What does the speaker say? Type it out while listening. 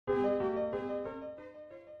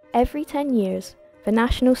Every 10 years, the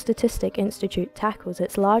National Statistic Institute tackles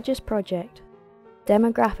its largest project,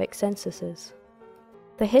 demographic censuses.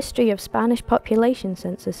 The history of Spanish population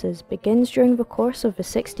censuses begins during the course of the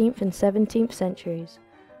 16th and 17th centuries,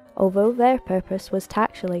 although their purpose was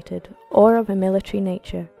tax-related or of a military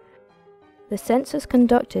nature. The census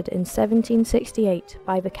conducted in 1768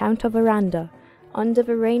 by the Count of Aranda under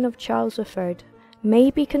the reign of Charles III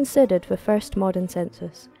may be considered the first modern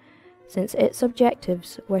census, since its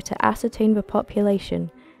objectives were to ascertain the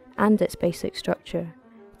population and its basic structure,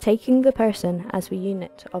 taking the person as the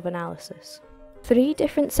unit of analysis. 3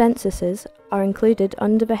 different censuses are included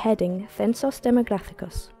under the heading Censos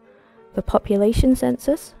Demográficos: the Population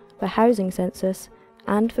Census, the Housing Census,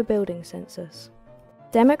 and the Building Census.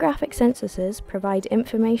 Demographic censuses provide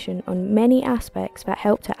information on many aspects that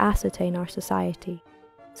help to ascertain our society,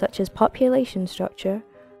 such as population structure,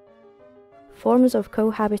 forms of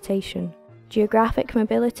cohabitation, geographic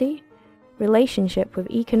mobility, relationship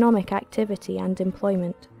with economic activity and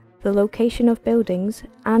employment, the location of buildings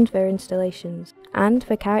and their installations, and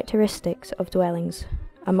the characteristics of dwellings,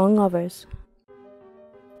 among others.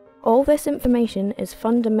 All this information is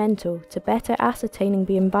fundamental to better ascertaining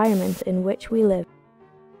the environment in which we live.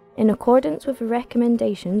 In accordance with the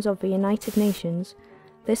recommendations of the United Nations,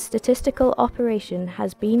 this statistical operation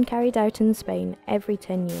has been carried out in Spain every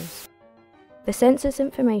 10 years. The census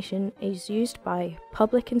information is used by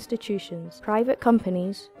public institutions, private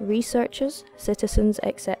companies, researchers, citizens,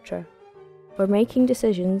 etc., for making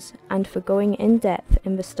decisions and for going in depth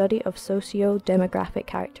in the study of socio-demographic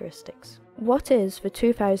characteristics. What is the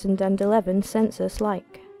 2011 census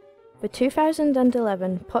like? The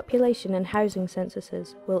 2011 Population and Housing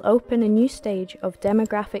Censuses will open a new stage of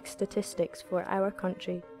demographic statistics for our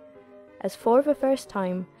country, as for the first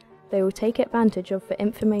time, they will take advantage of the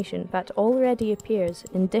information that already appears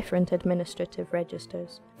in different administrative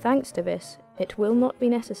registers. Thanks to this, it will not be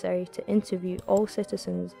necessary to interview all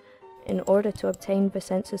citizens in order to obtain the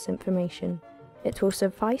census information. It will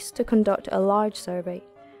suffice to conduct a large survey,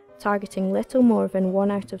 targeting little more than 1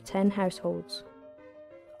 out of 10 households.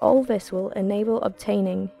 All this will enable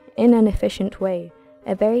obtaining, in an efficient way,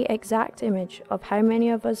 a very exact image of how many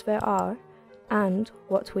of us there are and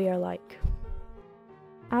what we are like.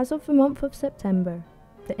 As of the month of September,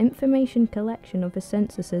 the information collection of the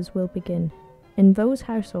censuses will begin in those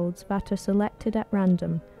households that are selected at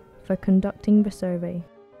random for conducting the survey.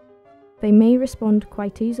 They may respond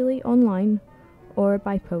quite easily online or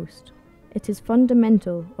by post. It is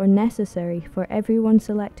fundamental or necessary for everyone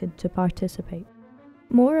selected to participate.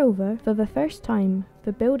 Moreover, for the first time,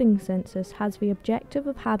 the Building Census has the objective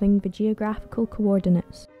of having the geographical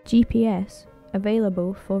coordinates, GPS,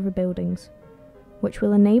 available for the buildings, which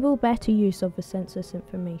will enable better use of the census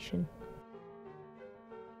information.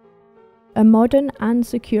 A modern and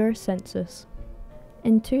secure census.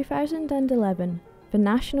 In 2011, the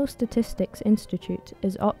National Statistics Institute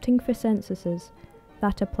is opting for censuses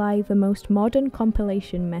that apply the most modern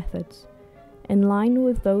compilation methods, in line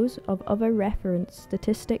with those of other reference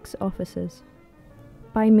statistics offices.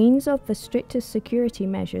 By means of the strictest security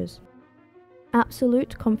measures,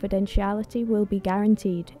 absolute confidentiality will be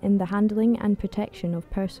guaranteed in the handling and protection of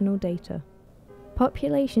personal data.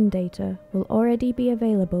 Population data will already be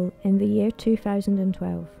available in the year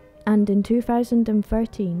 2012, and in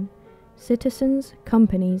 2013, citizens,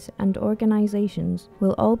 companies, and organizations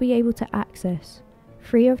will all be able to access,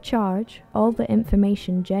 free of charge, all the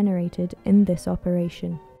information generated in this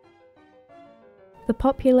operation. The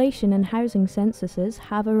population and housing censuses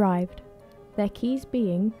have arrived, their keys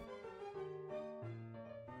being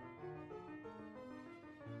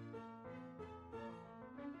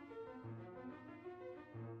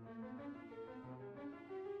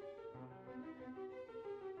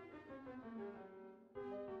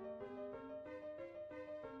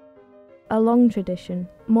a long tradition,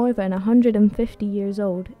 more than 150 years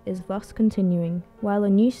old, is thus continuing, while a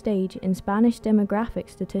new stage in Spanish demographic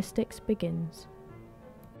statistics begins.